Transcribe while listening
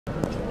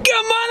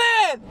Good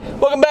morning!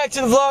 Welcome back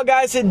to the vlog,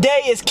 guys.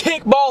 Today is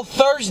Kickball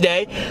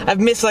Thursday. I've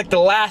missed like the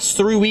last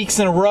 3 weeks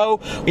in a row.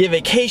 We had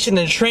vacation,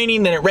 then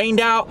training, then it rained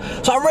out.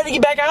 So I'm ready to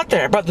get back out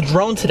there. I brought the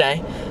drone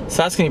today,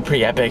 so that's gonna be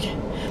pretty epic.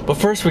 But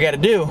first we gotta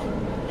do,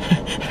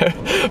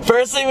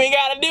 first thing we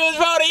gotta do is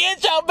roll the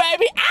intro,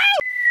 baby! Ow!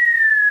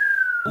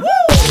 Woo!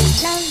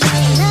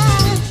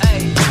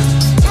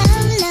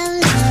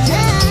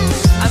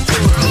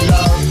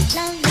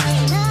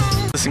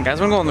 Listen guys,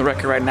 I'm gonna go on the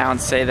record right now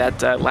and say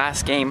that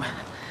last game,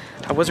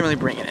 I wasn't really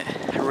bringing it.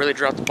 I really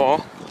dropped the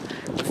ball,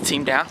 let the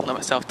team down, let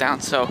myself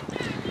down. So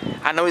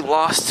I know we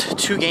lost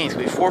 2 games.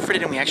 We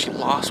forfeited and we actually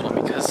lost one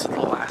because the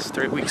last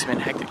 3 weeks have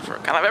been hectic for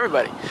kind of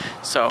everybody.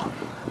 So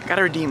I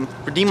gotta redeem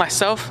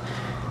myself.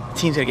 The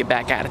team's gonna get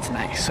back at it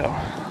tonight. So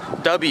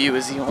W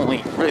is really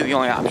the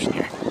only option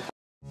here.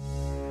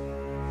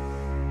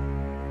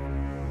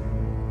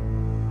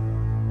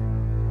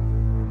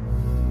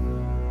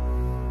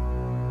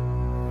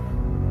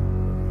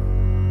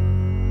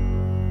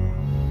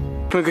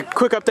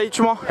 Quick update,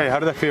 Jamal. Hey, how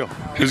did that feel?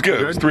 It was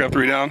good. It was 3 up,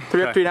 3 down.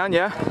 3 up, 3 down,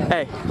 yeah?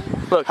 Hey,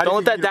 look, don't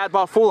let that dad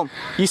ball fool him.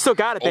 You still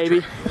got it,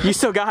 baby. You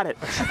still got it.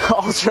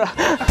 Ultra.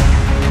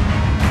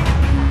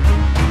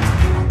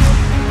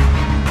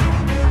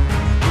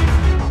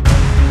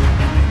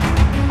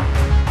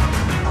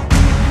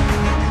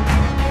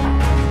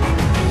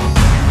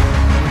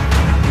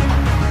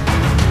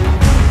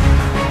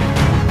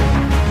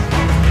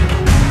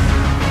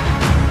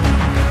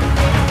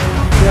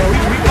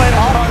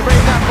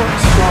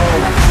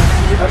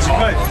 That's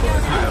good.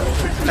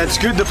 It's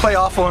good to play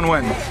awful and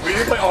win. We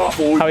didn't play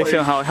awful. How are you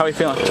feeling? How are you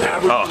feeling?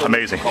 Oh,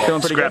 amazing.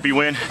 Feeling pretty Scrappy good?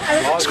 win.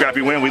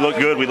 Scrappy win. We looked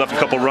good. We left a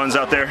couple runs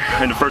out there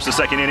in the first and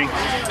second inning.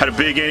 Had a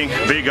big inning,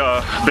 big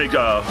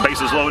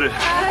bases loaded,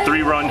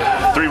 three run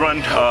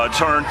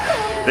turn.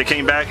 They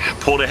came back,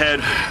 pulled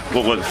ahead.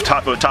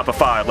 Top of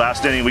 5.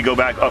 Last inning, we go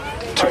back up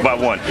by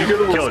 1.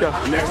 Killed it.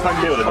 Next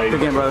time, killed it, baby.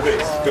 Good game, brother.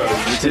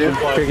 Good.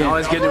 Good game.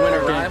 Always good to win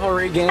our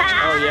rivalry games.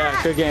 Oh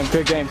yeah, good game,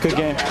 good game, good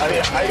game.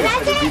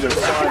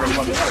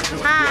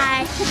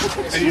 Hi.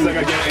 You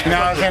know,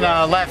 I was in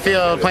left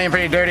field playing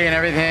pretty dirty and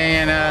everything,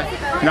 and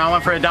you know, I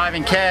went for a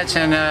diving catch,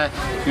 and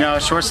you know,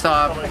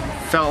 shortstop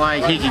felt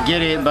like he could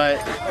get it, but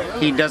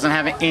he doesn't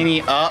have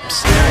any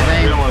ups and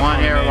everything. One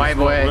here, white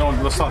boy.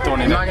 Let's not throw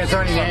any I'm not gonna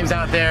throw any names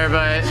out there,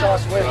 but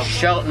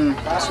Shelton.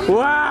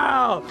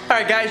 Wow!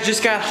 Alright guys,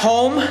 just got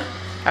home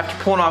after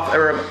pulling off a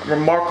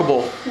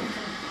remarkable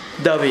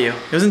W.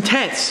 It was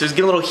intense. It was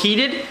getting a little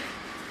heated.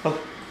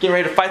 Getting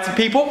ready to fight some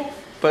people.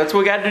 But that's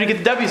what we gotta do to get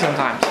the W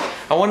sometimes.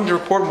 I wanted to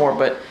record more,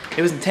 but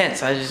it was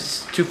intense. I was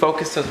just too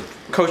focused to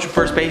coach from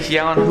first base,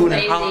 yelling, hooting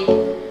and hollering.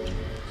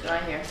 It's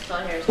on here. It's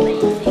on here. It's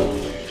lazy.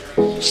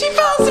 She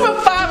fell asleep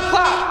at 5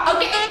 o'clock.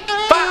 Okay.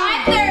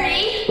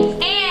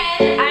 5:30,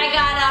 and I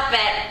got up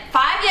at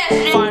 5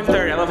 yesterday.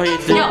 5:30. I love how you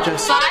did No,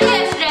 just. 5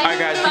 yesterday. Alright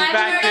guys, be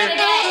back 5:30 here.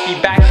 today.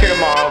 Be back here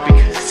tomorrow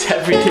because it's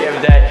every day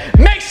of the day.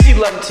 Make sure you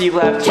love until you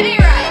left. To your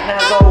right. And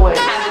as always.